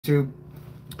YouTube.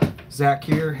 Zach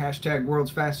here, hashtag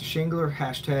world's fastest shingler,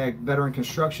 hashtag veteran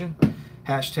construction,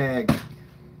 hashtag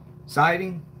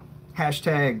siding,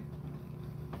 hashtag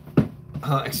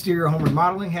exterior home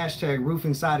remodeling, hashtag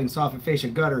roofing, siding, soffit, fascia,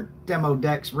 gutter, demo,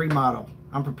 decks, remodel.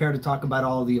 I'm prepared to talk about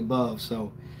all of the above,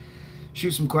 so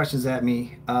shoot some questions at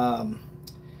me. I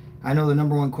know the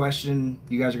number one question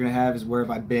you guys are going to have is where have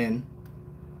I been?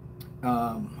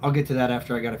 I'll get to that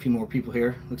after I got a few more people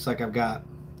here. Looks like I've got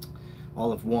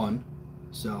all of one,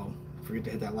 so don't forget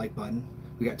to hit that like button.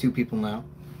 We got 2 people now.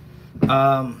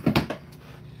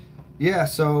 Yeah,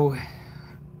 so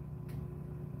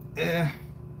that's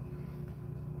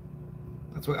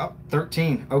what, oh,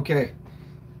 13. Okay,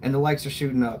 and the likes are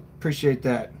shooting up. Appreciate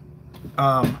that.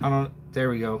 I don't, there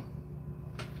we go.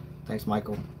 Thanks,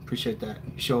 Michael. Appreciate that.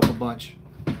 You show up a bunch.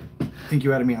 I think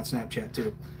you added me on Snapchat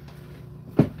too.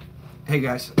 Hey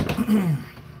guys.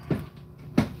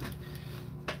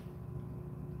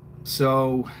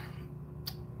 So,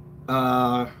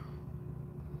 yeah,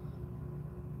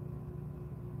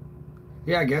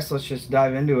 I guess let's just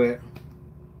dive into it.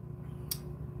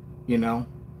 You know,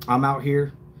 I'm out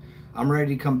here. I'm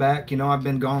ready to come back. You know, I've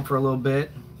been gone for a little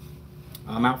bit.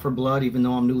 I'm out for blood, even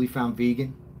though I'm newly found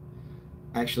vegan.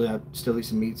 Actually, I still eat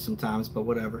some meat sometimes, but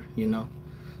whatever, you know.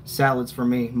 Salads for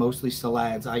me, mostly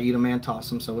salads. I eat them and toss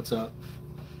them, so what's up?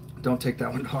 Don't take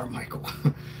that one to heart, Michael.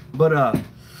 But,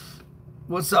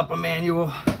 what's up,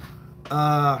 Emmanuel?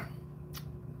 Yeah,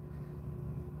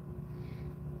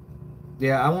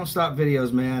 I won't stop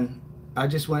videos, man. I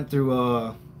just went through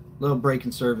a little break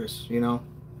in service, you know.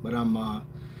 But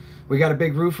we got a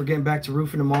big roof. We're getting back to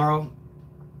roofing tomorrow.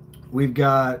 We've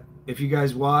got, if you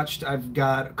guys watched, I've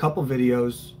got a couple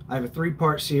videos. I have a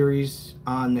 3-part series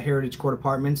on the Heritage Court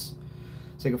Apartments.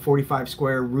 It's like a 45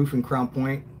 square roof in Crown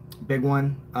Point, big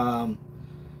one.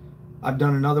 I've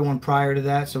done another one prior to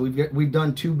that, so we've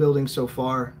done 2 buildings so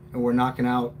far, and we're knocking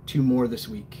out 2 more this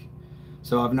week.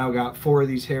 So I've now got 4 of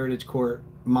these Heritage Court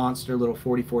monster little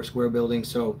 44 square buildings.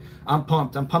 So I'm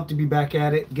pumped. I'm pumped to be back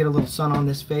at it, get a little sun on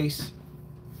this face.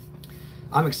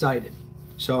 I'm excited.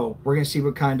 So we're gonna see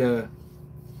what kind of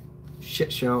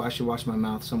shit show. I should wash my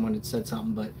mouth. Someone had said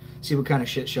something, but see what kind of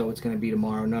shit show it's gonna be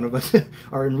tomorrow. None of us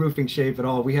are in roofing shape at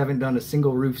all. We haven't done a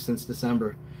single roof since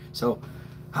December. So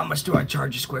how much do I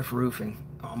charge a square for roofing?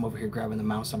 Oh, I'm over here grabbing the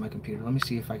mouse on my computer. Let me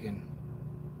see if I can.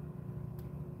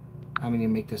 I'm going to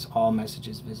make this all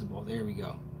messages visible. There we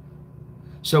go.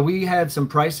 So we had some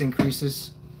price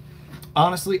increases.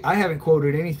 Honestly, I haven't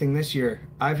quoted anything this year.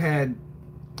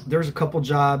 There's a couple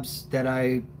jobs that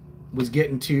I was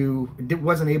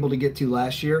wasn't able to get to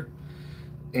last year,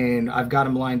 and I've got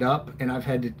them lined up, and I've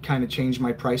had to kind of change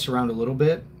my price around a little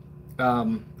bit.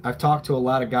 I've talked to a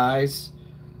lot of guys.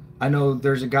 I know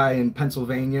there's a guy in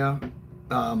Pennsylvania.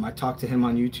 I talk to him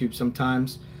on YouTube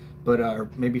sometimes, but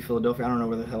or maybe Philadelphia. I don't know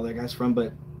where the hell that guy's from,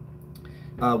 but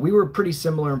we were pretty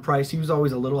similar in price. He was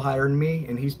always a little higher than me,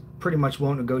 and he's pretty much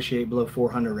won't negotiate below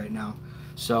 400 right now.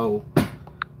 So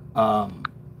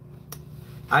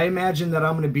I imagine that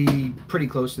I'm going to be pretty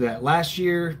close to that. Last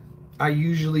year, I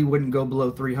usually wouldn't go below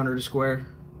 300 a square.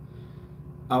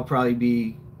 I'll probably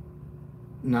be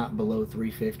not below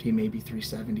 350, maybe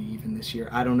 370 even this year.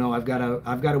 I don't know. I've got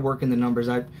to work in the numbers.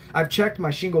 I've checked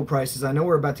my shingle prices. I know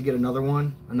we're about to get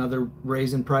another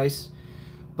raise in price,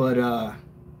 but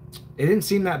it didn't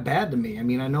seem that bad to me. I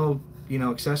mean, I know, you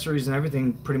know, accessories and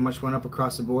everything pretty much went up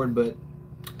across the board, but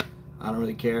I don't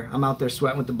really care. I'm out there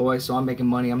sweating with the boys, so I'm making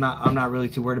money. I'm not really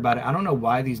too worried about it. I don't know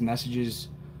why these messages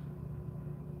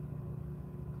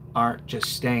aren't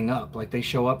just staying up. Like, they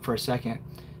show up for a second.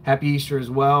 Happy Easter as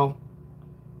well.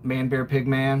 Man, Bear, Pig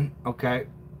Man. Okay.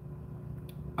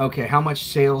 Okay, how much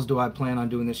sales do I plan on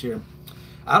doing this year?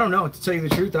 I don't know. To tell you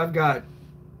the truth, I've got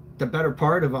the better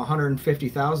part of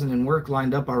 150,000 in work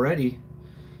lined up already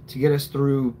to get us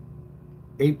through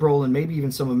April and maybe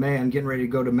even some of May. I'm getting ready to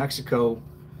go to Mexico.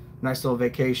 Nice little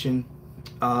vacation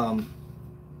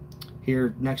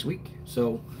here next week.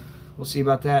 So we'll see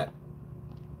about that.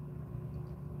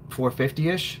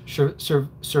 450-ish.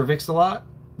 Cervix a lot.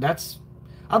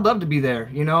 I'd love to be there,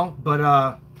 you know, but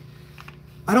I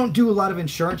don't do a lot of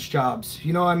insurance jobs.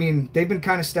 You know, I mean, they've been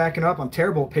kind of stacking up. I'm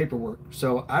terrible at paperwork,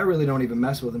 so I really don't even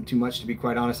mess with them too much, to be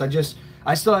quite honest.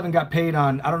 I still haven't got paid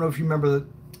on, I don't know if you remember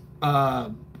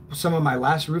some of my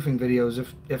last roofing videos,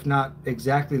 if not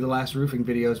exactly the last roofing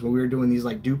videos when we were doing these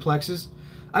like duplexes.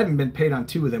 I haven't been paid on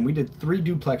 2 of them. We did 3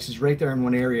 duplexes right there in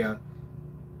one area.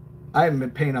 I haven't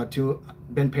been paid on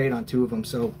 2 of them,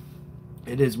 so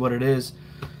it is what it is.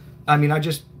 I mean, I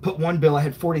just put one bill. I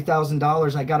had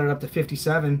 $40,000. I got it up to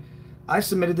 57. I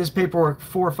submitted this paperwork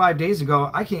 4 or 5 days ago.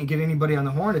 I can't get anybody on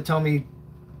the horn to tell me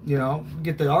you know,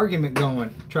 get the argument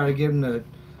going. Try to give them the,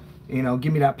 you know,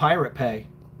 give me that pirate pay,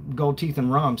 gold teeth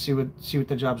and rum. See what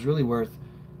the job's really worth.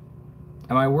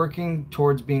 Am I working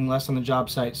towards being less on the job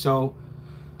site? So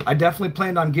I definitely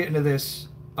planned on getting to this.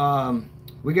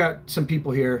 We got some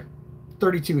people here,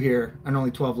 32 here, and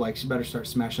only 12 likes. You better start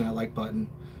smashing that like button.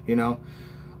 You know,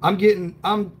 I'm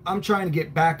trying to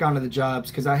get back onto the jobs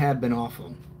because I have been off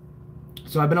them.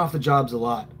 So I've been off the jobs a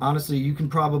lot. Honestly, you can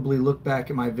probably look back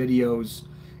at my videos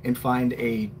and find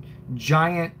a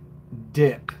giant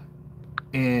dip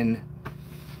in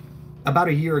about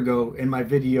a year ago in my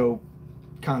video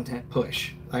content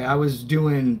push. I was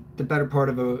doing the better part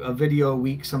of a video a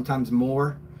week, sometimes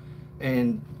more,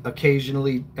 and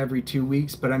occasionally every 2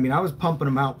 weeks. But I mean, I was pumping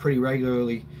them out pretty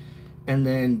regularly, and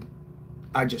then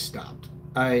I just stopped.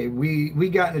 We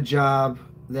got in a job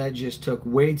that just took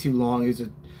way too long. It was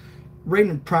right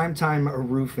in prime time of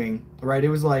roofing, right? It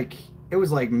was like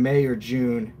May or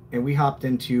June, and we hopped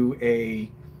into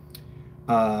a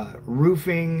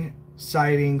roofing,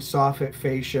 siding, soffit,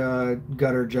 fascia,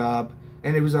 gutter job,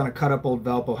 and it was on a cut up old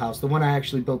Valpo house, the one I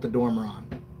actually built the dormer on.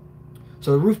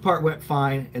 So the roof part went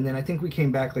fine, and then I think we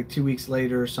came back like 2 weeks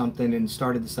later or something and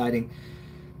started the siding.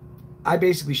 I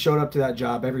basically showed up to that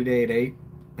job every day at 8,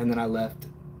 and then I left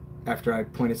after I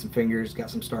pointed some fingers,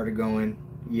 got some started going,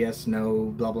 yes,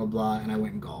 no, blah, blah, blah, and I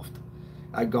went and golfed.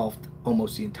 I golfed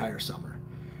almost the entire summer.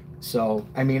 So,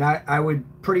 I mean, I would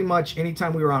pretty much,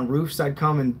 anytime we were on roofs, I'd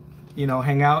come and, you know,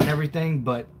 hang out and everything,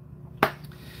 but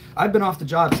I've been off the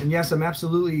jobs, and yes, I'm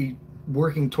absolutely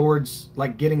working towards,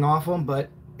 like, getting off them, but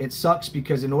it sucks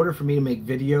because in order for me to make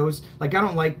videos, like, I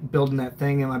don't like building that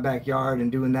thing in my backyard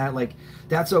and doing that. Like,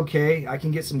 that's okay. I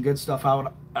can get some good stuff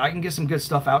out. I can get some good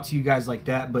stuff out to you guys like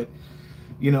that, but,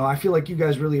 you know, I feel like you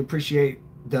guys really appreciate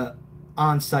the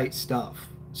on-site stuff.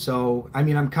 So, I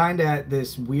mean, I'm kind of at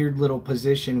this weird little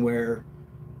position where,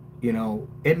 you know,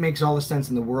 it makes all the sense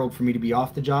in the world for me to be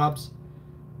off the jobs,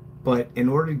 but in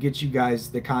order to get you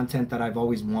guys the content that I've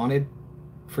always wanted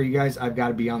for you guys, I've got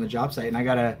to be on the job site, and I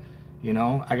got to, you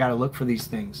know, I got to look for these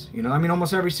things. You know, I mean,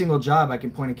 almost every single job I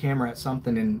can point a camera at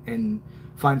something and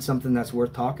find something that's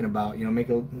worth talking about, you know, make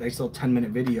a nice little 10-minute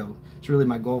video. It's really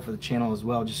my goal for the channel as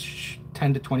well, just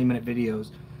 10 to 20-minute videos.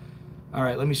 All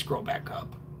right, let me scroll back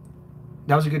up.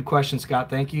 That was a good question, Scott.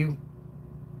 Thank you.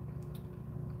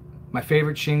 My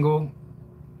favorite shingle,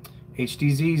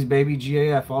 HDZs, baby,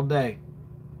 GAF all day.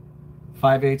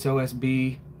 5/8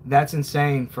 OSB. That's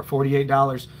insane for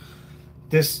 $48.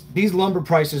 These lumber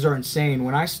prices are insane.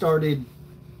 When I started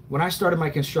my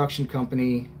construction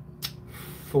company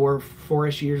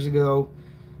four-ish years ago,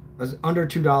 it was under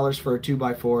 $2 for a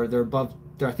 2x4. They're above.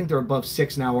 I think they're above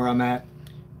 $6 now where I'm at.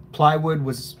 Plywood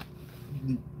was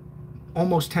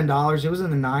almost $10. It was in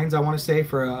the 9s, I want to say,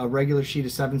 for a regular sheet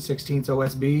of 7/16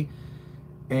 OSB.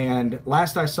 And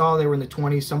last I saw, they were in the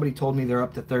 20s. Somebody told me they're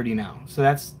up to 30 now. So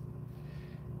that's,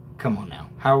 come on now.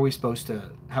 How are we supposed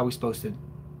to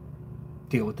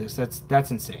deal with this?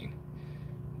 That's insane.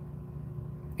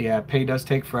 Yeah, pay does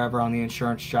take forever on the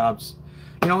insurance jobs.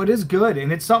 You know, it is good,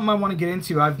 and it's something I want to get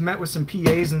into. I've met with some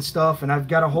PAs and stuff, and I've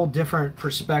got a whole different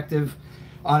perspective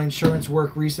on insurance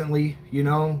work recently, you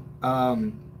know.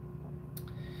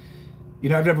 You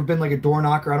know, I've never been like a door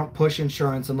knocker. I don't push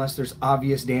insurance unless there's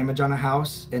obvious damage on a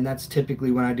house, and that's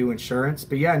typically when I do insurance.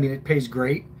 But yeah, I mean, it pays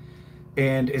great,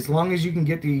 and as long as you can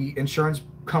get the insurance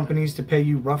companies to pay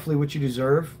you roughly what you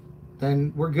deserve,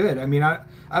 then we're good. I mean, I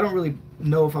don't really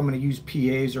know if I'm going to use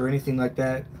PAs or anything like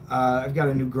that. I've got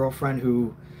a new girlfriend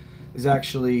who is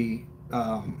actually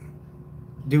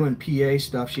doing PA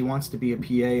stuff. She wants to be a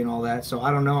PA and all that, so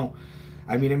I don't know.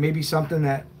 I mean, it may be something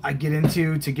that I get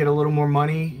into to get a little more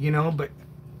money, you know, but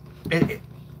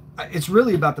it's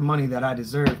really about the money that I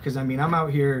deserve, because, I mean, I'm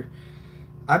out here,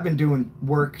 I've been doing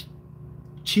work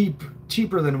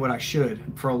cheaper than what I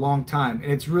should for a long time,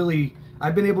 and it's really,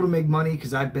 I've been able to make money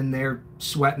because I've been there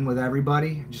sweating with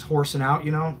everybody, just horsing out,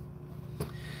 you know.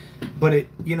 But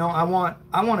you know, I want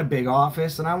a big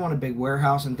office, and I want a big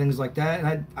warehouse and things like that,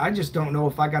 and I just don't know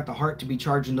if I got the heart to be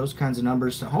charging those kinds of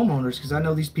numbers to homeowners, because I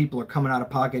know these people are coming out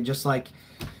of pocket. Just like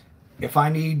if I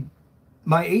need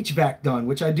my HVAC done,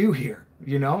 which I do here,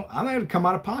 you know, I'm gonna come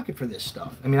out of pocket for this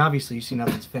stuff. I mean, obviously you see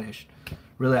nothing's finished.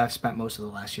 Really, I've spent most of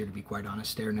the last year, to be quite honest,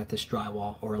 staring at this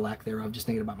drywall, or a lack thereof, just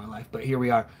thinking about my life. But here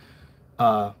we are,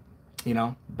 you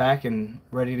know, back and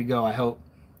ready to go, I hope.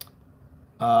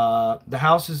 The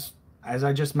house is, as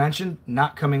I just mentioned,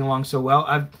 not coming along so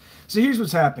well. So here's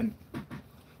what's happened.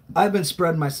 I've been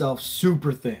spreading myself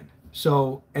super thin.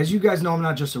 So as you guys know, I'm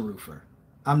not just a roofer.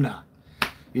 I'm not.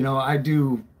 You know, I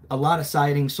do a lot of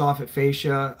siding, soffit,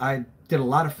 fascia. I did a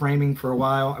lot of framing for a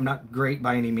while. I'm not great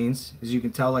by any means, as you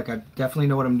can tell. Like, I definitely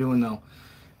know what I'm doing though,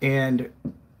 and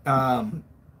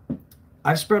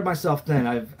I've spread myself thin.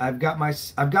 I've got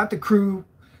the crew.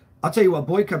 I'll tell you what,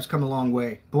 Boy Cub's come a long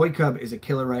way. Boy Cub is a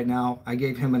killer right now. I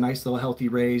gave him a nice little healthy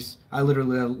raise. I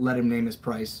literally let him name his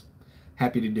price.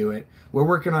 Happy to do it. We're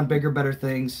working on bigger, better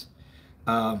things.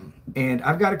 And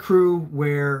I've got a crew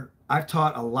where I've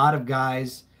taught a lot of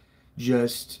guys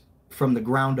just from the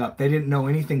ground up. They didn't know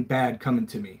anything bad coming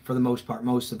to me, for the most part,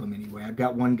 most of them anyway. I've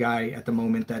got one guy at the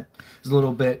moment that is a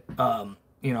little bit,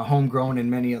 homegrown in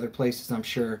many other places, I'm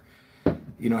sure,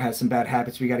 has some bad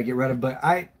habits we got to get rid of. But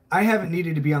I haven't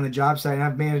needed to be on the job site, and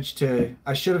I've managed to.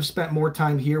 I should have spent more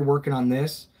time here working on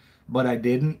this, but I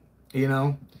didn't,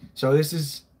 So this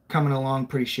is coming along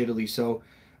pretty shittily. So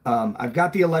I've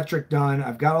got the electric done.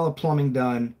 I've got all the plumbing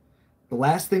done. The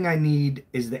last thing I need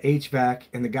is the HVAC,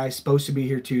 and the guy's supposed to be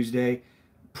here Tuesday.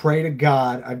 Pray to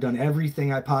God, I've done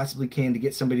everything I possibly can to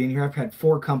get somebody in here. I've had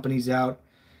 4 companies out.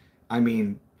 I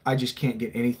mean, I just can't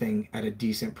get anything at a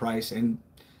decent price, and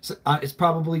so it's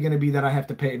probably going to be that I have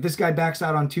to pay. If this guy backs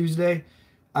out on Tuesday,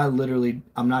 I'm not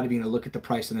even going to look at the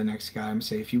price of the next guy. I'm going to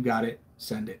say, if you got it,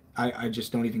 send it. I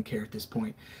just don't even care at this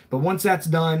point. But once that's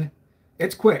done,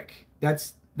 it's quick.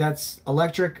 That's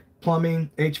electric,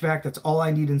 plumbing, HVAC. That's all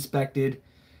I need inspected.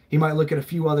 He might look at a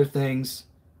few other things.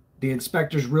 The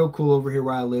inspector's real cool over here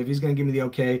where I live. He's going to give me the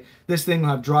okay. This thing will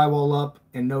have drywall up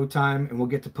in no time, and we'll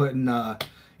get to putting,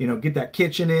 get that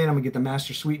kitchen in. I'm going to get the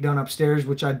master suite done upstairs,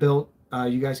 which I built.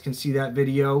 You guys can see that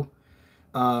video.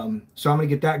 So I'm going to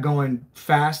get that going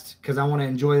fast because I want to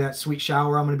enjoy that sweet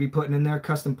shower I'm going to be putting in there,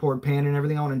 custom poured pan and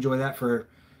everything. I want to enjoy that for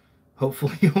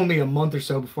hopefully only a month or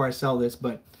so before I sell this.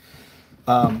 But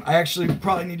I actually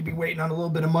probably need to be waiting on a little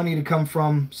bit of money to come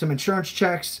from some insurance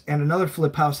checks and another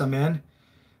flip house I'm in.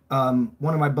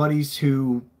 One of my buddies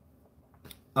who,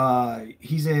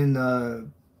 he's in the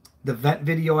vent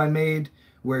video I made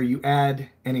where you add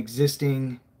an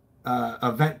existing,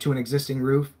 a vent to an existing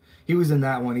roof. He was in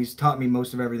that one. He's taught me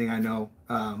most of everything I know.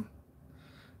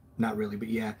 Not really, but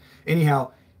yeah.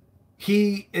 Anyhow,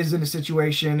 he is in a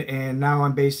situation, and now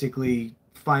I'm basically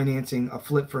financing a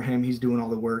flip for him. He's doing all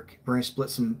the work. We're gonna split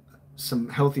some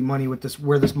healthy money with this,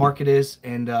 where this market is,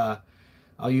 and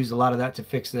I'll use a lot of that to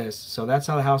fix this. So that's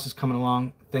how the house is coming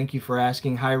along. Thank you for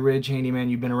asking. High Ridge Handyman,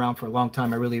 you've been around for a long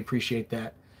time. I really appreciate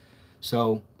that.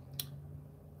 So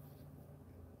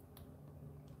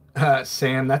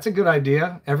Sam, that's a good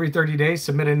idea. Every 30 days,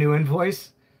 submit a new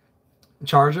invoice.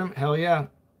 Charge them. Hell yeah.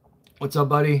 What's up,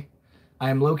 buddy? I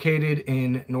am located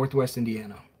in Northwest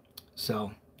Indiana.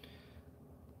 So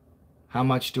how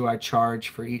much do I charge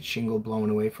for each shingle blown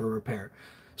away for repair?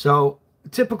 So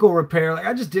typical repair, like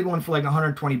I just did one for like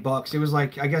 120 bucks. It was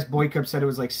like, I guess Boy Cub said it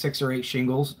was like 6 or 8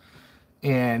 shingles.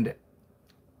 And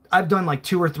I've done like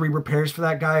 2 or 3 repairs for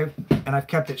that guy, and I've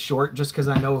kept it short just because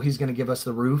I know he's going to give us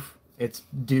the roof. It's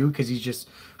due because he's just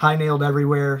high nailed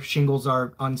everywhere. Shingles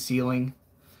are unsealing.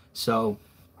 So,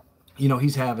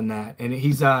 he's having that. And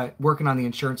he's working on the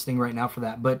insurance thing right now for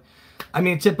that. But, I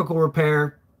mean, typical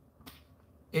repair,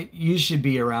 you should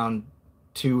be around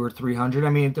 200 or 300. I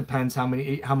mean, it depends how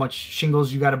much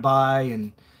shingles you got to buy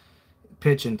and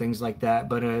pitch and things like that.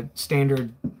 But a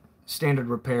standard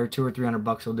repair, 200 or 300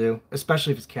 bucks will do.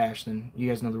 Especially if it's cash, then you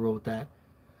guys know the rule with that.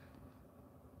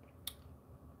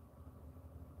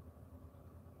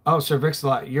 Oh, Sir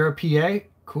Vixalot, you're a PA?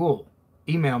 Cool.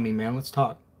 Email me, man. Let's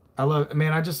talk.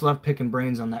 I just love picking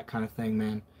brains on that kind of thing,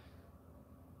 man.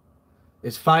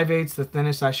 Is 5/8 the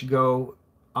thinnest I should go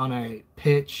on a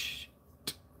pitch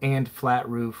and flat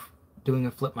roof doing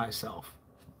a flip myself?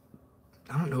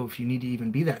 I don't know if you need to even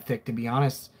be that thick, to be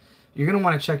honest. You're going to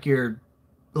want to check your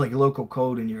local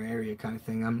code in your area kind of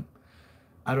thing.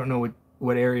 I don't know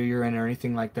what area you're in or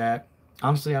anything like that.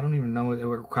 Honestly, I don't even know what it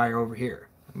would require over here.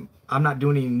 I'm not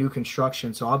doing any new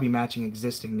construction, so I'll be matching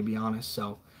existing, to be honest.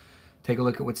 So take a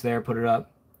look at what's there, put it up.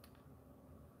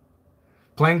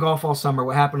 Playing golf all summer.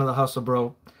 What happened to the hustle,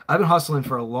 bro? I've been hustling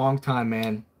for a long time,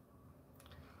 man.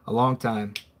 A long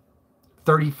time.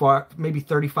 35, maybe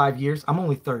 35 years. I'm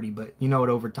only 30, but you know what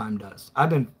overtime does. I've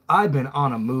been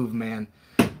on a move, man.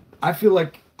 I feel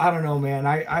like, I don't know, man.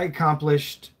 I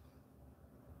accomplished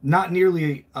not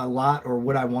nearly a lot or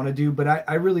what I want to do, but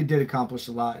I really did accomplish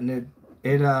a lot, and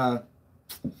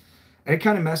it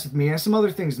kind of messed with me. And some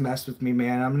other things messed with me,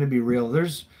 man. I'm going to be real.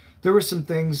 There were some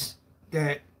things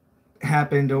that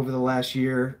happened over the last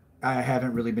year I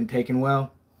haven't really been taking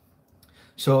well.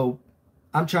 So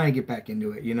I'm trying to get back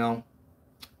into it,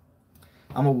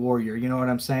 I'm a warrior, you know what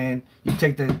I'm saying? You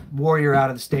take the warrior out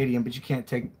of the stadium, but you can't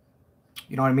take,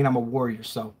 you know what I mean? I'm a warrior,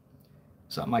 so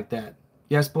something like that.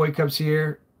 Yes, Boy Cub's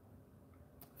here.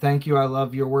 Thank you. I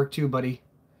love your work too, buddy.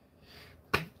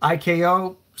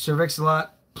 IKO, Sir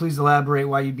Vix-a-Lot, please elaborate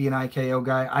why you'd be an IKO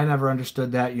guy. I never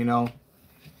understood that, you know.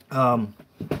 I'm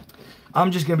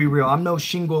just gonna be real. I'm no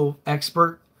shingle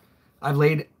expert. I've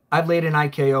laid an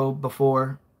IKO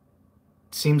before.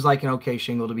 Seems like an okay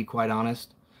shingle, to be quite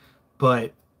honest.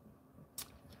 But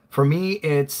for me,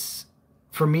 it's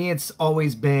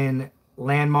always been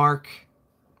Landmark,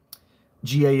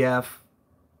 GAF,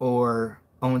 or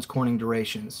Owens Corning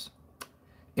Durations.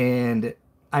 And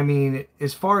I mean,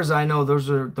 as far as I know, those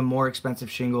are the more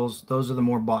expensive shingles. Those are the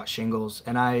more bought shingles.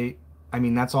 And I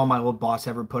mean, that's all my old boss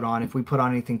ever put on. If we put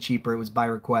on anything cheaper, it was by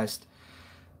request.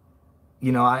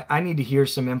 You know, I need to hear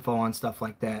some info on stuff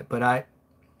like that. But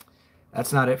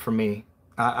that's not it for me.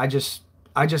 I just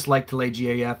like to lay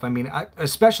GAF. I mean,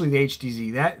 especially the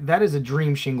HDZ. That is a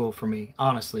dream shingle for me.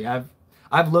 Honestly,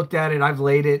 I've looked at it. I've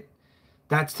laid it.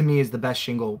 That's to me is the best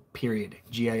shingle. Period.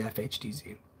 GAF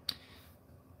HDZ.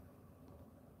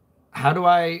 How do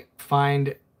I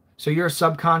find? So you're a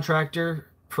subcontractor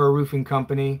for a roofing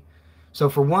company. So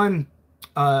for one,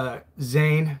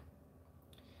 Zane,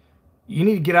 you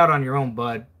need to get out on your own,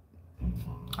 bud.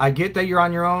 I get that you're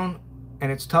on your own,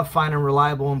 and it's tough finding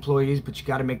reliable employees, but you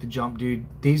got to make the jump, dude.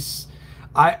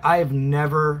 I have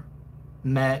never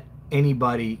met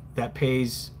anybody that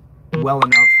pays well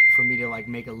enough for me to like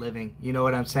make a living. You know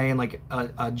what I'm saying? Like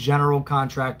a general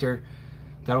contractor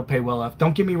that'll pay well enough.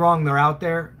 Don't get me wrong, they're out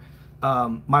there.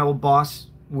 My old boss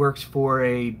works for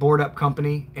a board up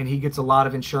company, and he gets a lot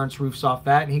of insurance roofs off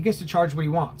that, and he gets to charge what he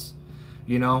wants,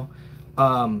 you know.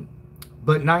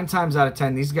 But 9 times out of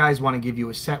 10, these guys want to give you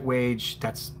a set wage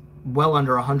that's well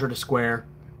under 100 a square.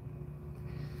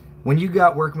 When you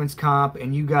got workman's comp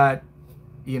and you got,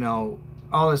 you know,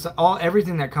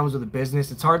 everything that comes with a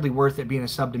business, it's hardly worth it being a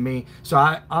sub to me. So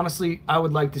I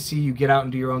would like to see you get out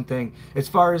and do your own thing. As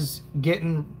far as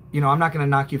getting, you know, I'm not going to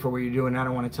knock you for what you're doing. I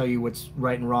don't want to tell you what's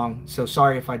right and wrong. So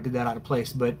sorry if I did that out of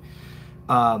place, but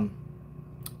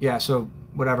yeah, so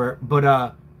whatever.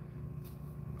 But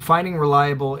finding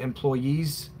reliable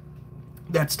employees,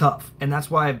 that's tough. And that's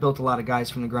why I've built a lot of guys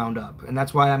from the ground up. And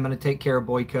that's why I'm going to take care of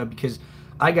Boy Cub, because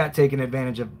I got taken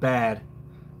advantage of bad,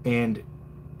 and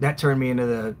that turned me into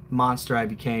the monster I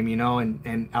became, you know,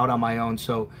 and out on my own.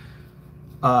 So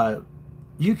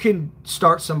you can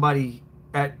start somebody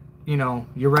at, you know,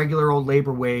 your regular old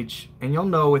labor wage, and you'll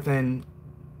know within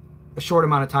a short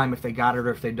amount of time if they got it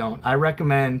or if they don't. I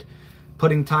recommend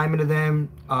putting time into them,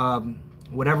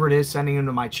 whatever it is, sending them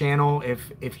to my channel.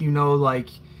 If you know, like,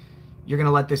 you're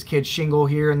gonna let this kid shingle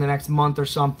here in the next month or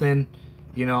something,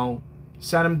 you know,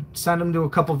 send them to a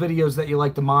couple videos that you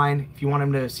like to mine. If you want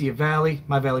them to see a valley,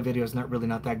 my valley video is not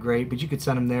that great, but you could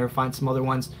send them there. Find some other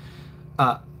ones.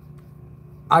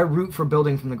 I root for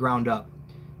building from the ground up.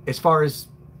 As far as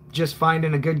just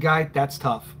finding a good guy, that's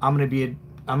tough. I'm gonna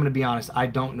be honest. I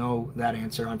don't know that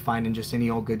answer on finding just any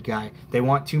old good guy. They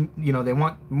want to, you know, they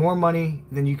want more money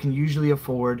than you can usually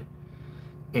afford,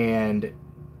 and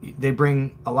they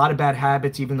bring a lot of bad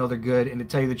habits, even though they're good. And to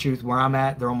tell you the truth, where I'm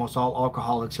at, they're almost all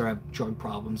alcoholics or have drug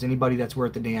problems. Anybody that's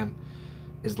worth a damn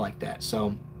is like that.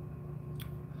 So,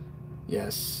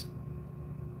 yes.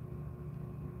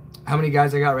 How many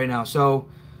guys I got right now? So,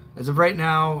 as of right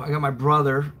now, I got my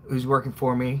brother who's working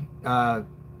for me. So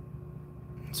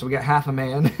we got half a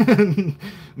man.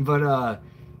 But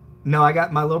no, I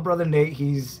got my little brother Nate.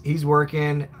 He's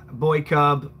working. Boy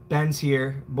Cub, Ben's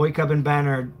here. Boy Cub and Ben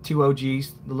are 2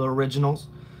 OGs, the little originals.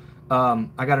 I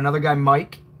got another guy,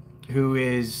 Mike, who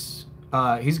is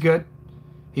he's good.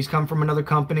 He's come from another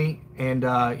company, and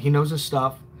he knows his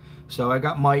stuff. So I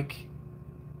got Mike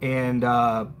and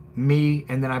me,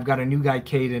 and then I've got a new guy,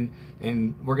 Caden,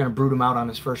 and we're gonna brood him out on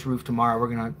his first roof tomorrow. We're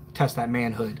gonna test that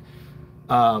manhood.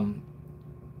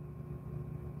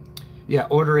 Yeah,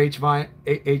 order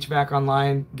HVAC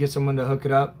online, get someone to hook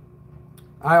it up.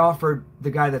 I offered the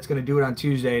guy that's going to do it on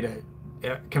Tuesday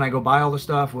can I go buy all the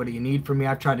stuff? What do you need from me?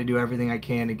 I've tried to do everything I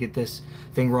can to get this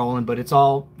thing rolling, but it's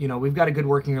all, you know, we've got a good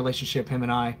working relationship, him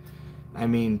and I. I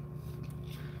mean,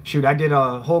 shoot, I did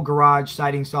a whole garage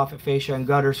siding, soffit, fascia, and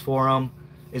gutters for him,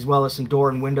 as well as some door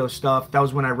and window stuff. That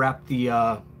was when I wrapped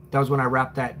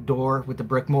that door with the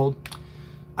brick mold.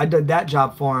 I did that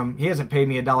job for him. He hasn't paid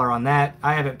me $1 on that.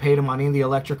 I haven't paid him on any of the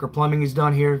electric or plumbing he's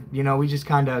done here. You know, we just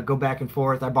kind of go back and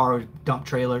forth. I borrow a dump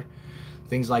trailer,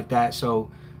 things like that. So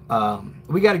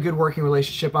we got a good working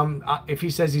relationship. If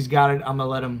he says he's got it, I'm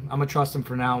gonna trust him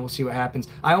for now, and we'll see what happens.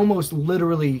 I almost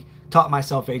literally taught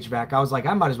myself HVAC. I was like,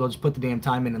 I might as well just put the damn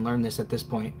time in and learn this at this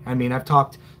point. I mean, I've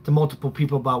talked to multiple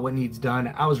people about what needs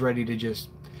done. I was ready to just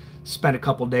spend a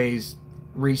couple days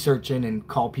researching and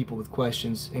call people with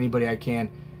questions, anybody I can.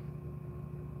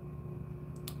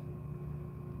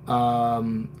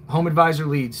 Home Advisor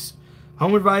leads.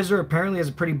 Home Advisor apparently has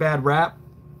a pretty bad rap.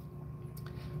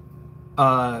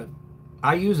 I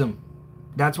use them.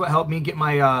 That's what helped me get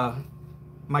my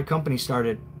my company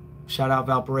started. Shout out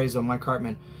Valparaiso, Mike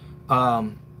Hartman.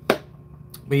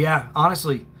 But yeah,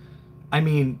 honestly, I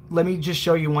mean, let me just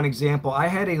show you one example. I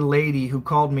had a lady who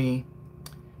called me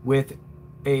with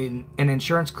an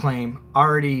insurance claim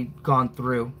already gone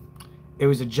through. It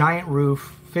was a giant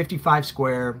roof, 55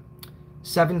 square,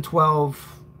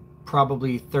 712,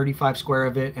 probably 35 square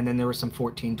of it, and then there was some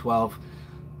 1412.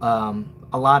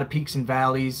 A lot of peaks and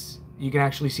valleys. You can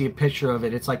actually see a picture of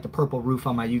it. It's like the purple roof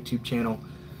on my YouTube channel.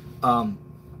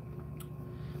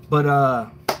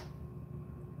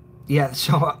 Yeah,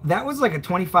 so that was like a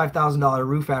 $25,000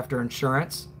 roof after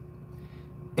insurance.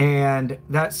 And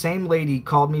that same lady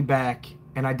called me back,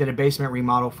 and I did a basement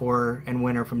remodel for her in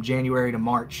winter from January to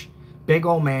March. Big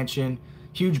old mansion,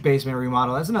 huge basement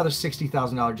remodel. That's another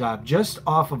 $60,000 job just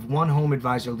off of one Home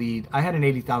Advisor lead. I had an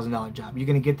 $80,000 job. You're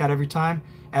going to get that every time?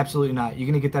 Absolutely not. You're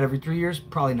going to get that every 3 years?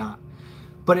 Probably not.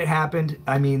 But it happened.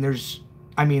 I mean, there's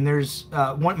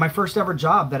my first ever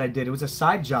job that I did. It was a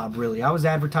side job, really. I was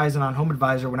advertising on Home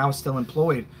Advisor when I was still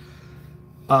employed.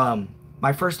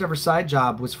 My first ever side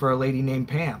job was for a lady named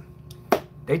Pam.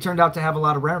 They turned out to have a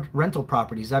lot of rental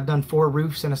properties. I've done 4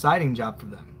 roofs and a siding job for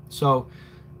them. So,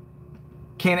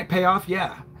 can it pay off?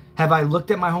 Yeah. Have I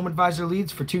looked at my Home Advisor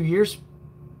leads for 2 years?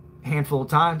 A handful of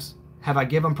times. Have I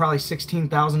given them probably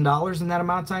 $16,000 in that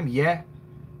amount of time? Yeah.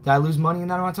 Did I lose money in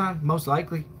that amount of time? Most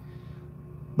likely.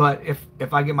 But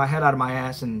if I get my head out of my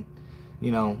ass and,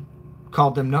 you know,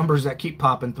 called them numbers that keep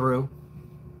popping through,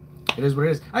 it is what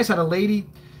it is. I just had a lady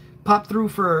pop through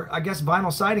for, I guess,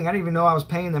 vinyl siding. I didn't even know I was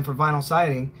paying them for vinyl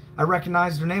siding. I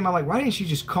recognized her name. I'm like, why didn't she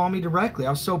just call me directly? I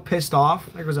was so pissed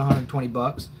off. There was 120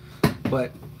 bucks.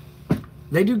 But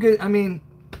they do good. I mean,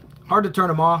 hard to turn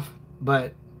them off.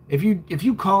 But if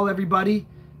you call everybody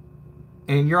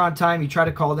and you're on time, you try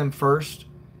to call them first,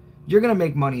 you're going to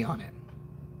make money on it.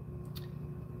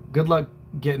 Good luck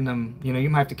getting them. You know, you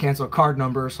might have to cancel a card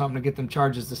number or something to get them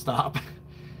charges to stop.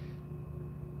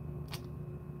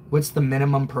 What's the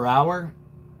minimum per hour?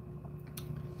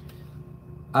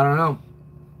 I don't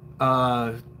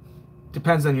know.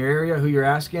 Depends on your area, who you're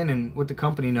asking, and what the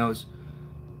company knows.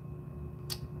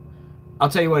 I'll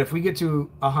tell you what. If we get to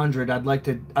 100, I'd like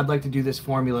to do this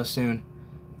formula soon.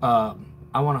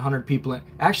 I want 100 people in.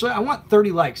 Actually, I want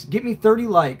 30 likes. Get me 30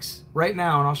 likes right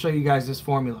now, and I'll show you guys this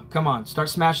formula. Come on, start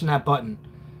smashing that button.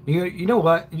 You know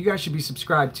what? You guys should be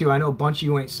subscribed too. I know a bunch of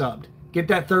you ain't subbed. Get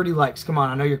that 30 likes. Come on,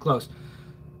 I know you're close.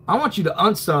 I want you to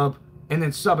unsub and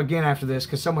then sub again after this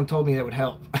because someone told me that would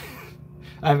help.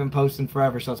 I haven't posted in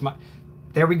forever, so it's my...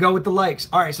 There we go with the likes.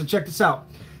 All right, so check this out.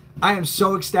 I am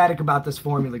so ecstatic about this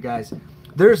formula, guys.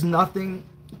 There is nothing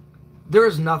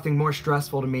more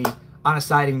stressful to me on a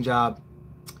siding job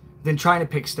than trying to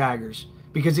pick staggers.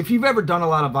 Because if you've ever done a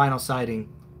lot of vinyl siding,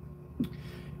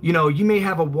 you know, you may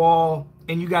have a wall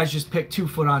and you guys just pick 2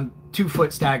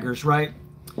 foot staggers, right?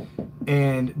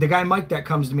 And the guy Mike that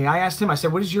comes to me, I asked him, I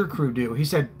said, what does your crew do? He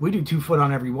said, we do 2 foot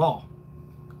on every wall.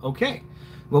 Okay.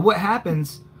 Well, what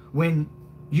happens when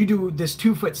you do this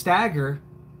 2 foot stagger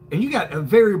and you got a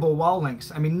variable wall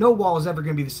lengths? I mean, no wall is ever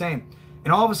going to be the same.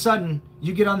 And all of a sudden,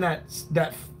 you get on that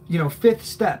you know, 5th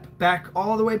step back,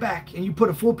 all the way back, and you put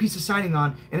a full piece of siding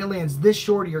on, and it lands this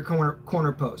short of your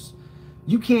corner post.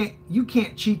 You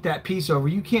can't cheat that piece over.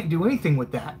 You can't do anything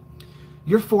with that.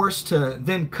 You're forced to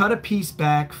then cut a piece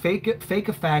back, fake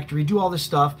a factory, do all this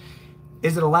stuff.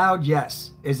 Is it allowed?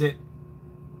 Yes.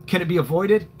 Can it be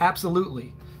avoided?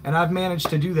 Absolutely. And I've managed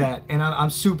to do that, and I'm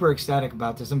super ecstatic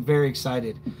about this. I'm very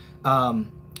excited.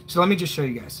 So let me just show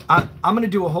you guys. I'm going to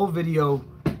do a whole video.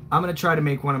 I'm going to try to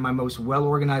make one of my most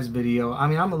well-organized video. I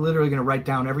mean, I'm literally going to write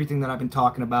down everything that I've been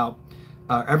talking about,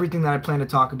 everything that I plan to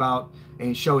talk about,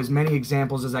 and show as many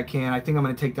examples as I can. I think I'm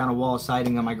going to take down a wall of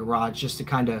siding on my garage just to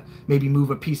kind of maybe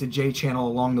move a piece of J-channel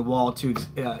along the wall to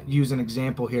use an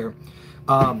example here.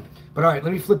 But all right,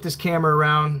 let me flip this camera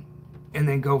around and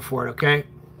then go for it, okay?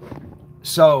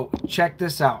 So check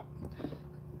this out.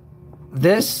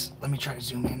 Let me try to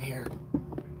zoom in here.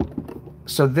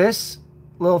 So this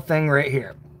little thing right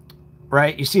here,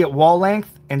 right? You see it, wall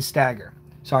length and stagger.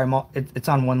 Sorry, it's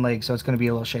on one leg, so it's going to be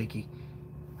a little shaky.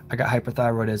 I got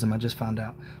hyperthyroidism, I just found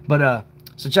out. But,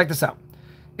 so check this out.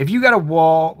 If you got a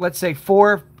wall, let's say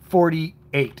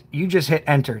 448, you just hit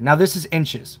enter. Now, this is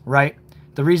inches, right?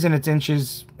 The reason it's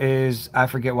inches is, I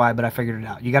forget why, but I figured it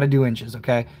out. You got to do inches,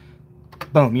 okay?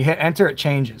 Boom, you hit enter, it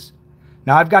changes.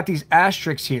 Now, I've got these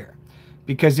asterisks here.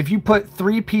 Because if you put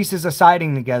 3 pieces of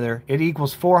siding together, it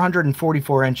equals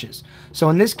 444 inches. So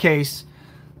in this case,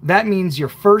 that means your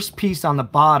first piece on the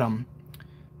bottom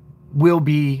will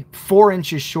be 4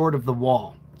 inches short of the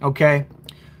wall, okay?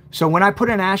 So when I put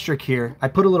an asterisk here, I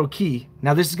put a little key.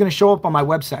 Now this is going to show up on my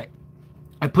website.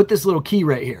 I put this little key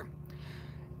right here.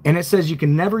 And it says you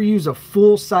can never use a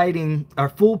full siding or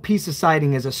full piece of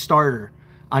siding as a starter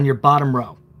on your bottom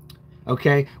row.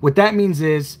 Okay? What that means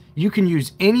is you can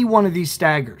use any one of these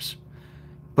staggers,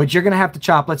 but you're going to have to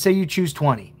chop, let's say you choose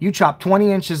 20. You chop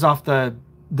 20 inches off the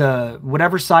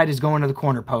whatever side is going to the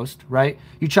corner post, right?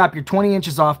 You chop your 20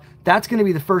 inches off. That's going to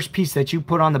be the first piece that you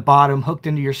put on the bottom hooked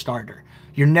into your starter.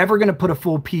 You're never going to put a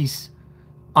full piece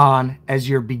on as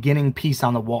your beginning piece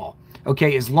on the wall.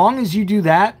 Okay? As long as you do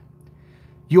that,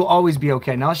 you'll always be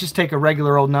okay. Now let's just take a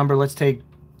regular old number. Let's take,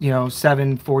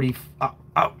 740.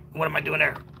 Oh, what am I doing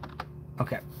there?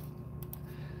 Okay.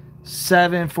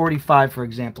 745, for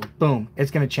example. Boom.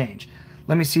 It's going to change.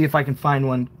 Let me see if I can find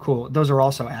one. Cool. Those are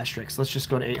also asterisks. Let's just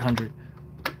go to 800.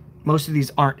 Most of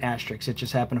these aren't asterisks. It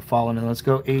just happened to fall into. Let's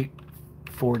go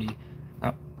 840.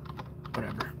 Oh,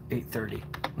 whatever. 830.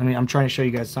 I'm trying to show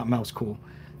you guys something else cool.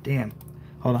 Damn.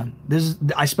 Hold on.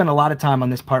 I spent a lot of time on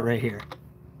this part right here.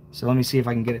 So let me see if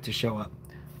I can get it to show up.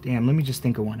 Damn, let me just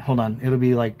think of one. Hold on. It'll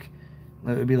be like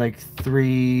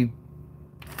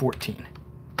 314.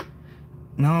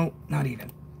 No, not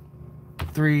even.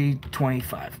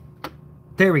 325.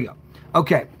 There we go.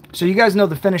 Okay. So you guys know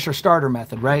the finisher starter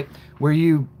method, right? Where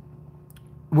you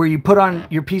put on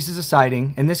your pieces of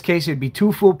siding. In this case, it'd be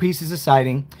 2 full pieces of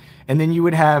siding, and then you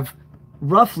would have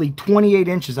roughly 28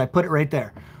 inches. I put it right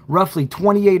there. Roughly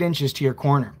 28 inches to your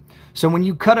corner. So when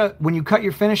you cut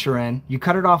your finisher in, you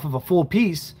cut it off of a full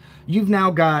piece, you've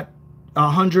now got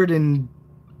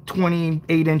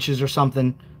 128 inches or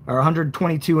something, or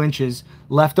 122 inches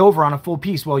left over on a full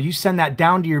piece. Well, you send that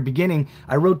down to your beginning.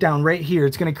 I wrote down right here,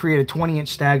 it's going to create a 20-inch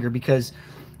stagger, because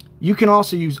you can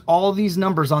also use all these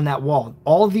numbers on that wall.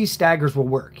 All of these staggers will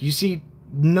work. You see,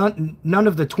 none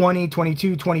of the 20,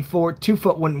 22, 24, 2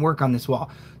 foot wouldn't work on this wall.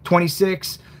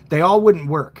 26, they all wouldn't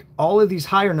work. All of these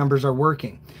higher numbers are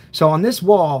working. So on this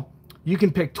wall, you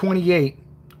can pick 28,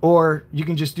 or you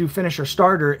can just do finisher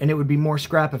starter, and it would be more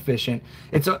scrap efficient.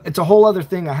 It's a whole other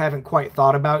thing I haven't quite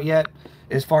thought about yet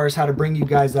as far as how to bring you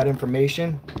guys that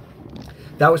information.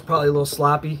 That was probably a little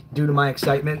sloppy due to my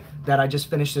excitement that I just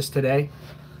finished this today.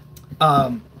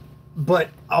 But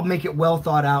I'll make it well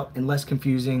thought out and less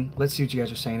confusing. Let's see what you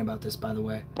guys are saying about this, by the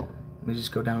way. Let me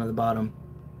just go down to the bottom.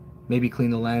 Maybe clean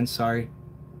the lens, sorry.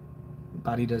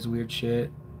 Body does weird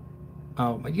shit.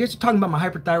 Oh, you guys are talking about my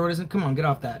hyperthyroidism? Come on, get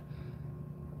off that.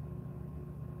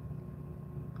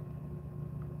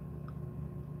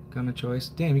 Gun of choice.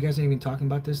 Damn, you guys ain't even talking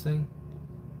about this thing?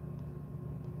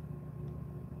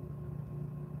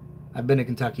 I've been to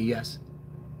Kentucky, yes.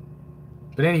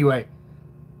 But anyway,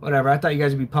 whatever. I thought you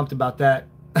guys would be pumped about that.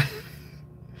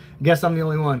 Guess I'm the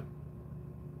only one.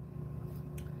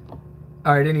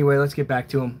 Alright, anyway, let's get back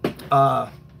to them.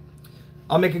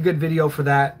 I'll make a good video for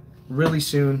that really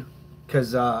soon,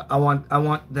 because I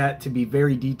want that to be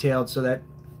very detailed so that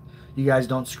you guys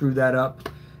don't screw that up.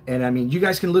 And I mean, you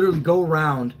guys can literally go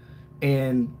around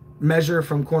and measure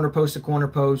from corner post to corner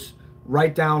post,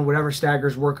 write down whatever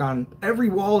staggers work on every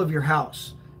wall of your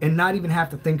house, and not even have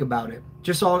to think about it.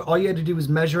 Just all you had to do was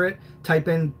measure it, type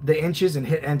in the inches, and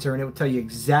hit enter, and it would tell you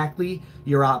exactly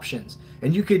your options.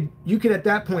 And you could at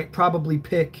that point probably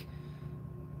pick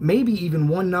maybe even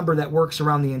one number that works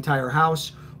around the entire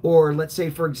house. Or let's say,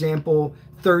 for example,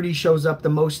 30 shows up the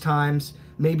most times,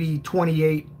 maybe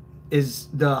 28 is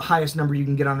the highest number you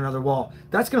can get on another wall.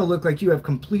 That's going to look like you have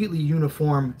completely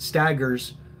uniform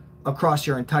staggers across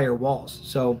your entire walls.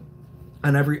 So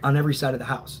on every side of the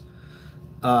house.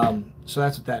 So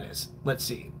that's what that is. Let's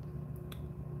see.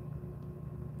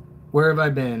 Where have I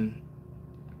been?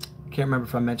 Can't remember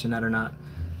if I mentioned that or not.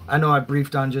 I know I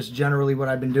briefed on just generally what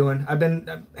I've been doing. I've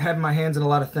been having my hands in a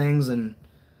lot of things and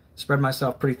spread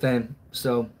myself pretty thin.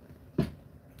 So,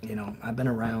 I've been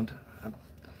around.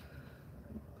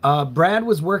 Brad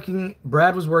was working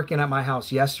at my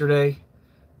house yesterday.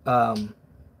 So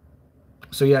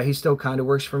yeah, he still kind of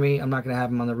works for me. I'm not going to have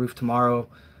him on the roof tomorrow.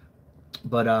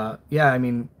 But yeah, I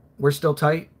mean, we're still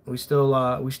tight. We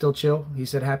still chill. He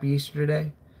said happy Easter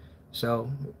today. So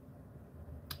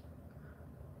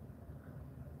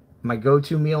my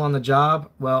go-to meal on the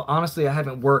job, well, honestly, I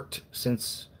haven't worked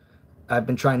since I've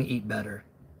been trying to eat better.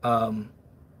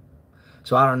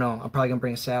 So I don't know. I'm probably going to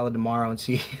bring a salad tomorrow and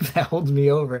see if that holds me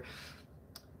over.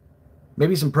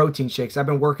 Maybe some protein shakes. I've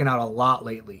been working out a lot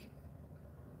lately.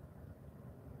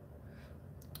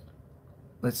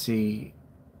 Let's see.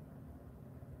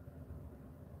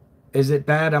 Is it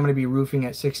bad I'm going to be roofing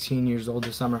at 16 years old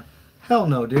this summer? Hell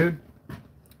no, dude.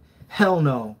 Hell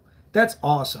no. That's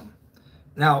awesome.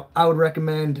 Now, I would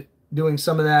recommend doing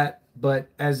some of that, but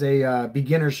as a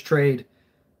beginner's trade,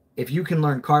 if you can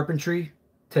learn carpentry,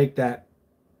 take that.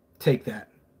 Take that.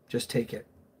 Just take it.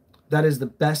 That is the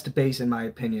best base in my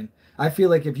opinion. I feel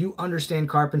like if you understand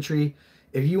carpentry,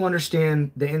 if you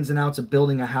understand the ins and outs of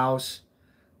building a house,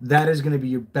 that is going to be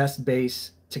your best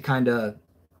base to kind of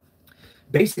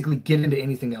basically get into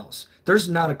anything else. There's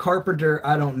not a carpenter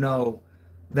I don't know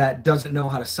that doesn't know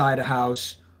how to side a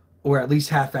house or at least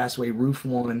half-ass way roof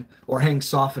one or hang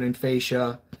soffit and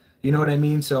fascia. You know what I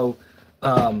mean? So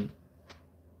um,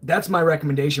 that's my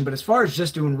recommendation. But as far as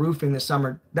just doing roofing this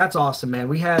summer, that's awesome, man.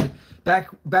 We had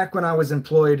back when I was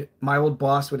employed, my old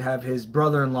boss would have his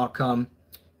brother-in-law come,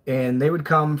 and they would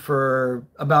come for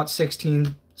about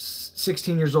 16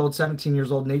 years old, 17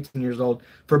 years old, and 18 years old.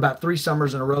 For about 3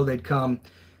 summers in a row, they'd come.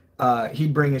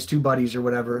 He'd bring his 2 buddies or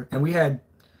whatever, and we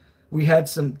had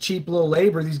some cheap little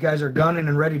labor. These guys are gunning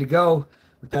and ready to go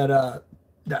with that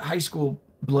high school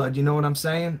blood. You know what I'm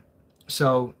saying?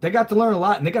 So they got to learn a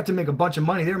lot, and they got to make a bunch of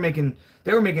money. They were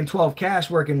making 12 cash,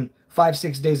 working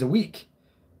 5-6 days a week.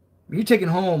 You're taking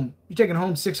home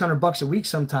 $600 a week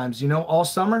sometimes. You know, all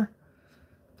summer.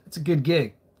 It's a good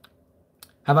gig.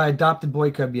 Have I adopted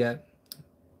Boy Cub yet?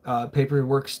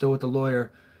 Paperwork still with the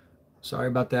lawyer. Sorry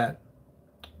about that.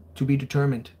 To be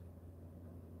determined.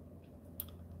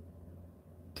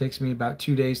 Takes me about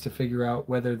 2 days to figure out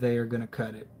whether they are going to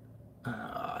cut it.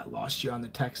 I lost you on the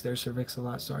text there, Sir Vix, a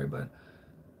lot. Sorry, bud.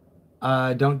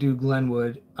 Don't do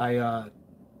Glenwood. I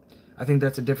think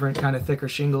that's a different kind of thicker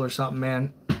shingle or something,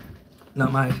 man.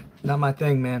 Not my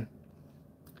thing, man.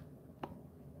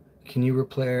 Can you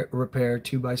repair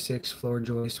 2x6 floor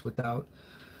joist without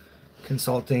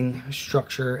consulting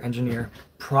structure engineer?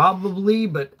 Probably,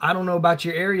 but I don't know about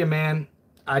your area, man.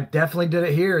 I definitely did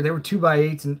it here. They were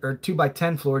 2x8s or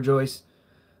 2x10 floor joists.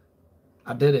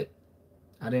 I did it.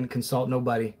 I didn't consult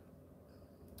nobody.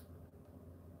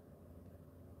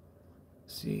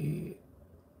 Let's see.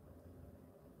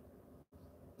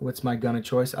 What's my gun of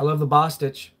choice? I love the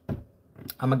Bostitch.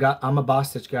 I'm a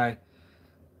Bostitch guy.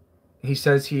 He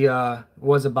says he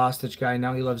was a Bostitch guy.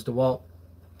 Now he loves DeWalt.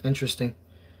 Interesting.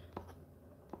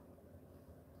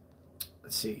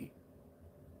 Let's see.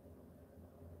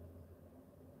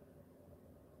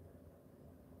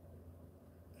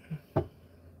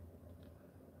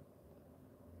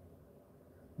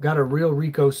 Got a real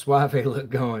Rico Suave look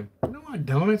going. No, I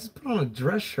don't. I just put on a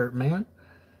dress shirt, man. What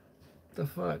the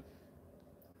fuck?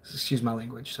 Excuse my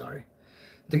language. Sorry.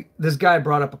 This guy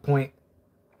brought up a point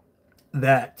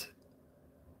that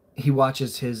he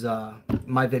watches his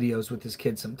my videos with his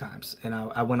kids sometimes, and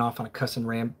I went off on a cussing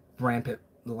rampant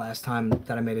the last time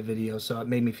that I made a video, so it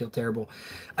made me feel terrible.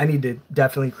 I need to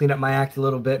definitely clean up my act a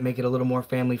little bit, make it a little more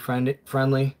family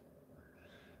friendly.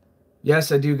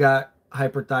 Yes, I do got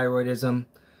hyperthyroidism.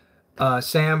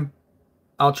 Sam,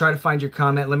 I'll try to find your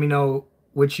comment. Let me know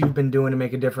what you've been doing to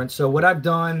make a difference. So what I've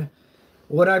done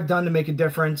to make a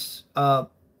difference,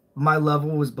 my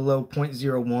level was below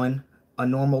 0.01. A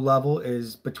normal level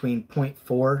is between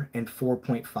 0.4 and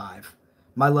 4.5.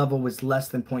 My level was less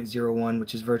than 0.01,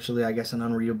 which is virtually, I guess, an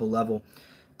unreadable level.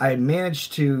 I had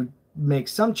managed to make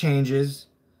some changes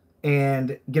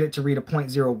and get it to read a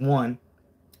 0.01.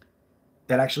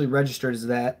 That actually registered as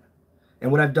that.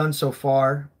 And what I've done so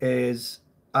far is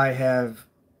I have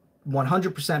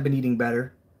 100% been eating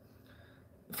better.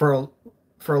 For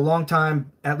a long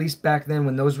time, at least back then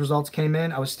when those results came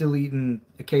in, I was still eating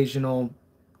occasional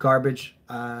garbage.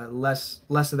 Less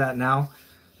of that now.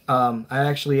 I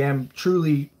actually am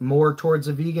truly more towards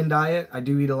a vegan diet. I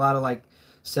do eat a lot of like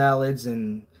salads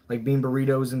and like bean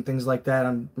burritos and things like that.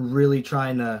 I'm really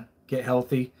trying to get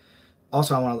healthy.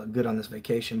 Also, I want to look good on this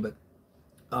vacation, but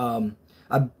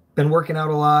I've been working out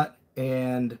a lot,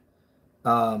 and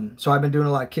so I've been doing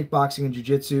a lot of kickboxing and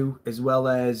jiu-jitsu as well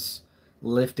as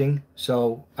lifting.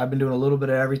 So I've been doing a little bit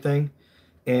of everything,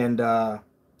 and I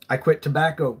quit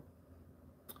tobacco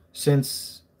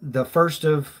since the 1st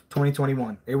of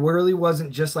 2021. It really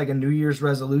wasn't just like a New Year's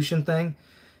resolution thing.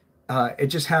 It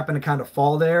just happened to kind of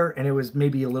fall there, and it was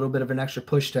maybe a little bit of an extra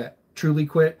push to truly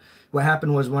quit. What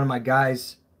happened was one of my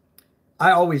guys,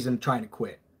 I always am trying to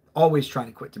quit. Always trying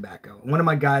to quit tobacco. One of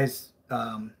my guys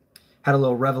had a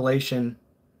little revelation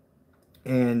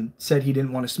and said he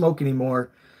didn't want to smoke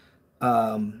anymore.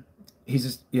 He's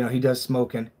just, he does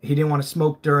smoking. He didn't want to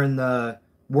smoke during the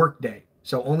work day.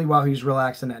 So only while he's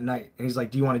relaxing at night. And he's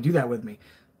like, do you want to do that with me?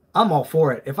 I'm all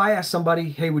for it. If I ask somebody,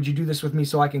 hey, would you do this with me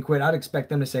so I can quit? I'd expect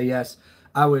them to say yes.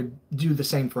 I would do the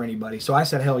same for anybody. So I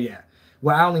said, hell yeah.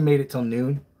 Well, I only made it till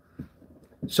noon.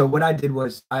 So what I did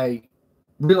was I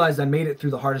realized I made it through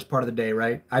the hardest part of the day,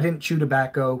 right? I didn't chew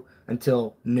tobacco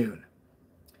until noon.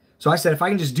 So I said, if I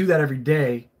can just do that every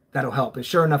day, that'll help. And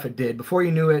sure enough, it did. Before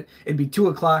you knew it, it'd be 2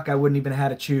 o'clock. I wouldn't even have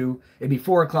had a chew. It'd be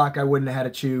 4 o'clock. I wouldn't have had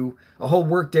a chew. A whole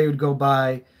work day would go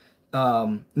by.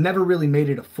 Never really made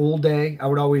it a full day. I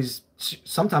would always,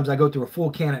 sometimes I go through a full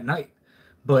can at night,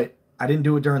 but I didn't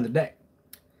do it during the day.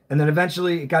 And then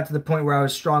eventually it got to the point where I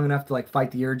was strong enough to like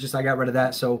fight the urges. I got rid of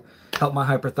that. So helped my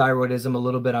hyperthyroidism a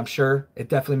little bit, I'm sure. It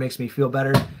definitely makes me feel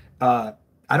better. I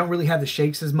don't really have the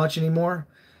shakes as much anymore.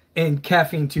 And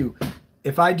caffeine too.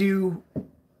 If I do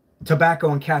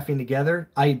tobacco and caffeine together,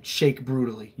 I shake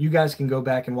brutally. You guys can go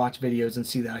back and watch videos and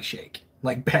see that I shake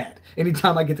like bad.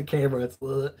 Anytime I get the camera, it's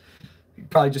you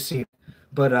probably just seen it.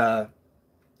 But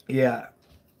yeah,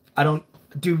 I don't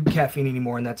do caffeine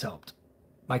anymore, and that's helped.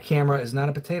 My camera is not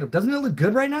a potato. Doesn't it look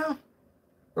good right now?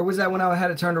 Or was that when I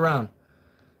had it turned around?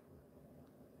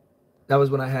 That was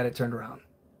when I had it turned around.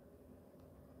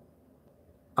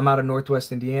 I'm out of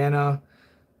Northwest Indiana.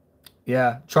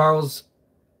 Yeah, Charles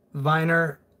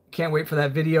Viner, can't wait for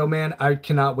that video, man. I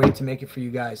cannot wait to make it for you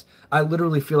guys. I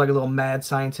literally feel like a little mad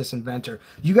scientist inventor.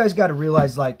 You guys got to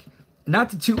realize, like, not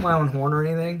to toot my own horn or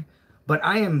anything, but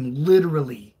I am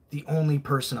literally the only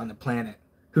person on the planet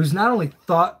who's not only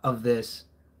thought of this,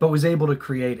 but was able to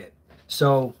create it.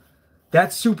 So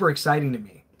that's super exciting to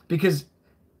me because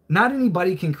not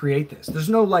anybody can create this. There's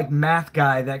no like math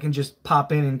guy that can just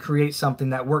pop in and create something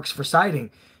that works for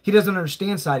sighting. He doesn't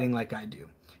understand sighting like I do.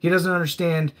 He doesn't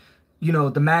understand, you know,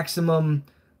 the maximum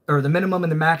or the minimum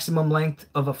and the maximum length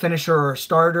of a finisher or a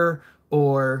starter,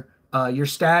 or your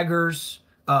staggers,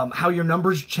 how your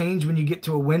numbers change when you get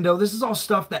to a window. This is all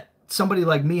stuff that somebody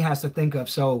like me has to think of.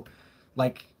 So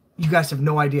like, you guys have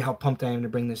no idea how pumped I am to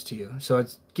bring this to you. So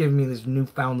it's giving me this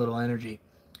newfound little energy.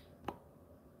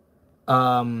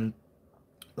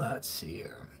 Let's see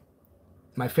here.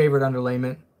 My favorite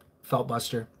underlayment, Felt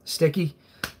Buster. Sticky,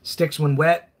 sticks when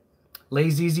wet,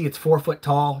 lays easy. It's 4 foot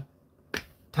tall,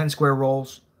 10 square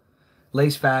rolls,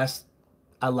 lays fast.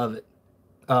 I love it.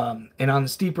 And on the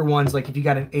steeper ones, like if you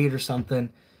got an 8 or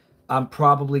something, I'm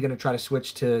probably going to try to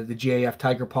switch to the GAF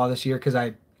Tiger Paw this year because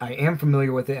I am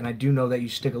familiar with it, and I do know that you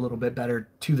stick a little bit better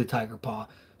to the Tiger Paw.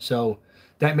 So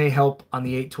that may help on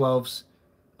the 812s.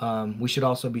 We should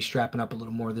also be strapping up a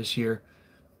little more this year.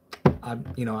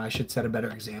 I should set a better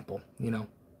example, you know.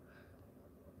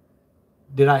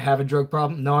 Did I have a drug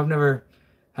problem? No, I've never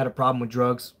had a problem with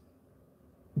drugs.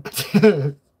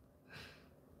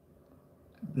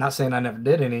 Not saying I never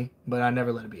did any, but I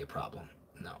never let it be a problem.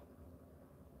 No.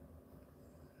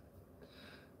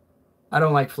 I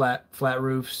don't like flat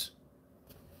roofs.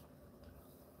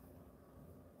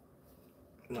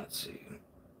 Let's see.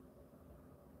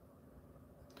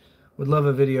 Would love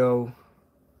a video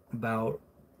about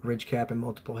ridge cap and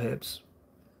multiple hips.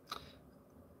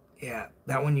 Yeah,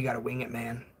 that one you gotta wing it,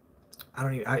 man. I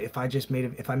don't even. If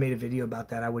I made a video about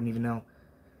that, I wouldn't even know.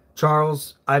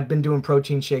 Charles, I've been doing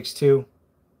protein shakes too.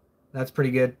 That's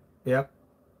pretty good. Yep.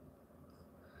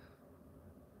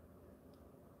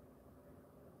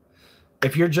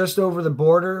 If you're just over the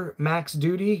border, max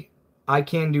duty, I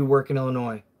can do work in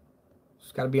Illinois.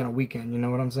 It's got to be on a weekend. You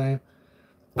know what I'm saying?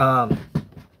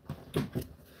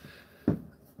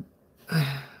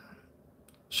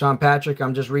 Sean Patrick,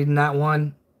 I'm just reading that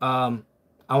one. I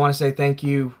want to say thank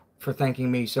you for thanking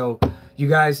me. So you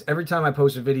guys, every time I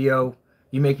post a video,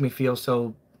 you make me feel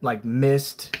so like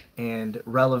missed and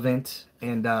relevant.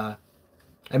 And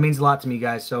it means a lot to me,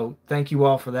 guys. So thank you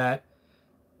all for that.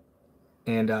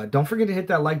 And don't forget to hit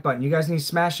that like button. You guys need to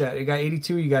smash that. You got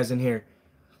 82 of you guys in here.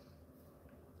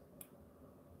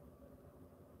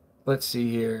 Let's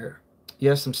see here.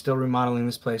 Yes, I'm still remodeling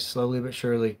this place slowly but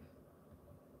surely.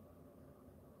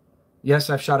 Yes,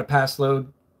 I've shot a pass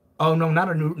load. Oh no, not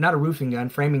a roofing gun,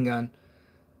 framing gun.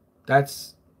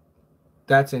 That's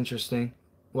interesting.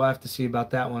 We'll have to see about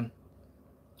that one.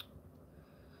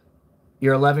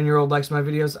 Your 11-year-old likes my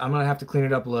videos. I'm gonna have to clean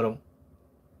it up a little.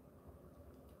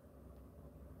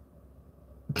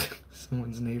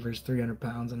 Someone's neighbor's 300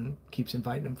 pounds and keeps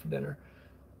inviting him for dinner.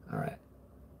 All right.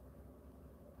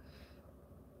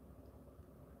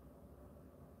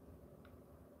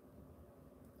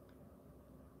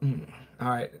 All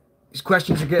right. These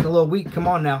questions are getting a little weak. Come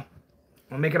on now.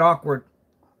 I'll make it awkward.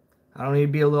 I don't need to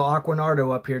be a little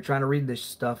Aquanardo up here trying to read this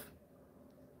stuff.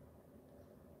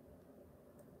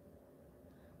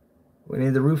 We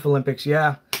need the Roof Olympics.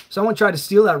 Yeah. Someone tried to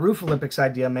steal that Roof Olympics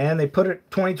idea, man. They put it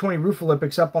 2020 Roof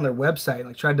Olympics up on their website.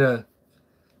 Like, tried to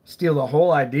steal the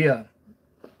whole idea.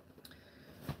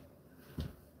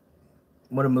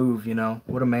 What a move, you know.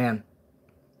 What a man.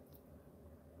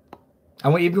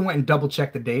 I even went and double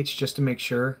checked the dates just to make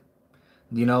sure,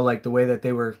 you know, like the way that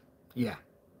they were. Yeah,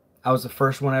 I was the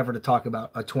first one ever to talk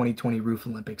about a 2020 Roof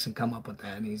Olympics and come up with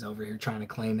that, and he's over here trying to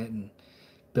claim it and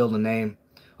build a name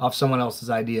off someone else's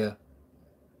idea.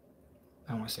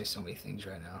 I want to say so many things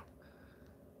right now.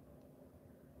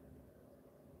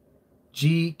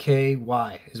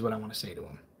 GKY is what I want to say to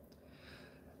him.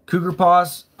 Cougar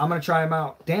Paws, I'm going to try him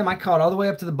out. Damn, I caught all the way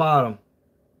up to the bottom.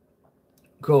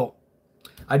 Cool.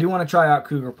 I do want to try out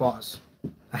Cougar Paws.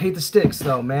 I hate the sticks,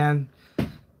 though, man.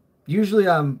 Usually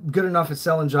I'm good enough at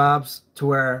selling jobs to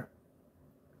where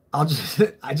I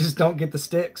just don't get the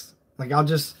sticks. Like I'll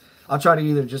try to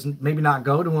either just maybe not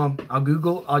go to them.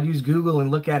 I'll use Google and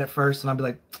look at it first, and I'll be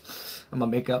like, I'm going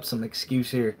to make up some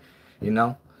excuse here, you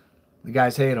know? The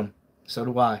guys hate them. So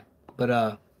do I.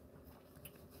 But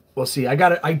we'll see.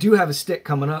 I do have a stick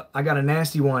coming up. I got a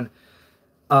nasty one.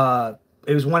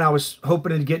 It was one I was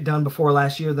hoping to get done before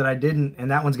last year that I didn't,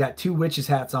 and that one's got 2 witches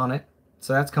hats on it.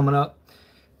 So that's coming up.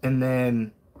 And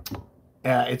then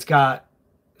it's got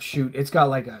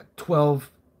like a 10-12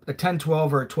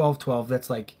 or a 12-12 that's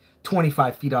like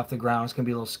 25 feet off the ground. It's going to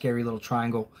be a little scary little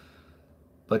triangle.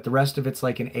 But the rest of it's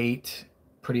like an 8,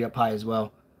 pretty up high as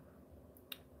well.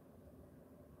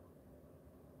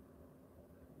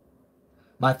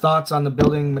 My thoughts on the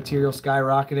building material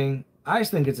skyrocketing. I just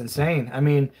think it's insane. I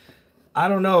mean, I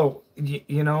don't know.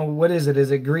 You know, what is it? Is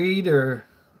it greed or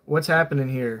what's happening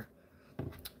here?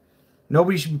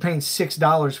 Nobody should be paying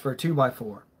 $6 for a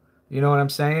 2x4. You know what I'm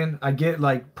saying? I get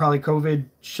like probably COVID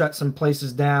shut some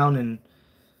places down and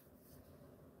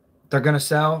they're going to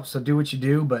sell. So do what you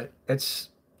do, but it's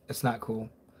not cool.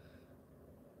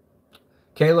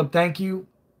 Caleb, thank you.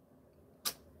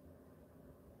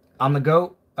 I'm the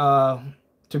GOAT.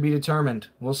 To be determined.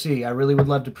 We'll see. I really would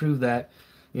love to prove that,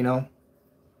 you know.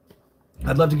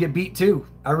 I'd love to get beat too.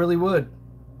 I really would.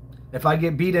 If I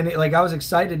get beat in it, like I was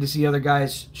excited to see other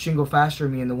guys shingle faster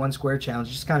than me in the 1 square challenge.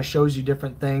 It just kind of shows you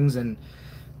different things and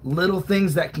little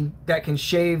things that can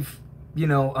shave, you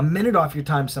know, a minute off your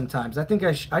time sometimes. I think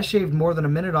I shaved more than a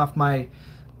minute off my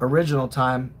original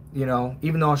time, you know.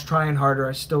 Even though I was trying harder,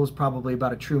 I still was probably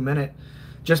about a true minute.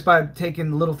 Just by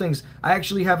taking little things. I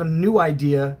actually have a new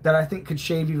idea that I think could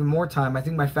shave even more time. I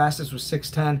think my fastest was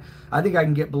 6:10. I think I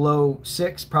can get below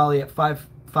 6, probably at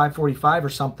 5:45 or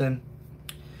something,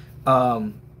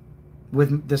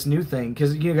 with this new thing.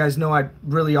 Because you guys know I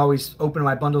really always open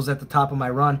my bundles at the top of my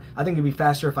run. I think it'd be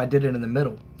faster if I did it in the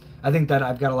middle. I think that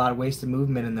I've got a lot of wasted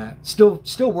movement in that.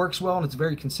 Still works well and it's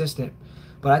very consistent.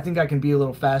 But I think I can be a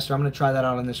little faster. I'm going to try that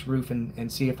out on this roof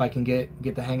and see if I can get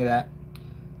the hang of that.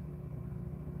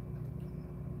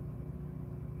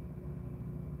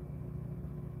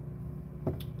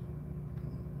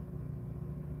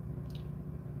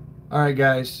 All right,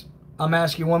 guys. I'm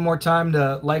asking you one more time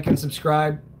to like and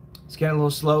subscribe. It's getting a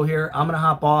little slow here. I'm going to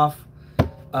hop off.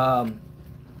 I'm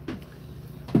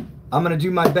going to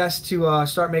do my best to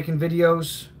start making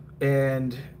videos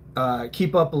and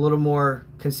keep up a little more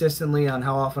consistently on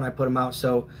how often I put them out.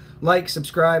 So like,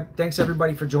 subscribe. Thanks,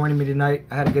 everybody, for joining me tonight.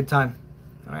 I had a good time.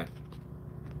 All right.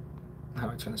 How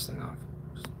do I turn this thing off?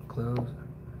 Just close.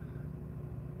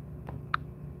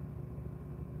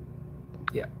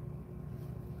 Yeah.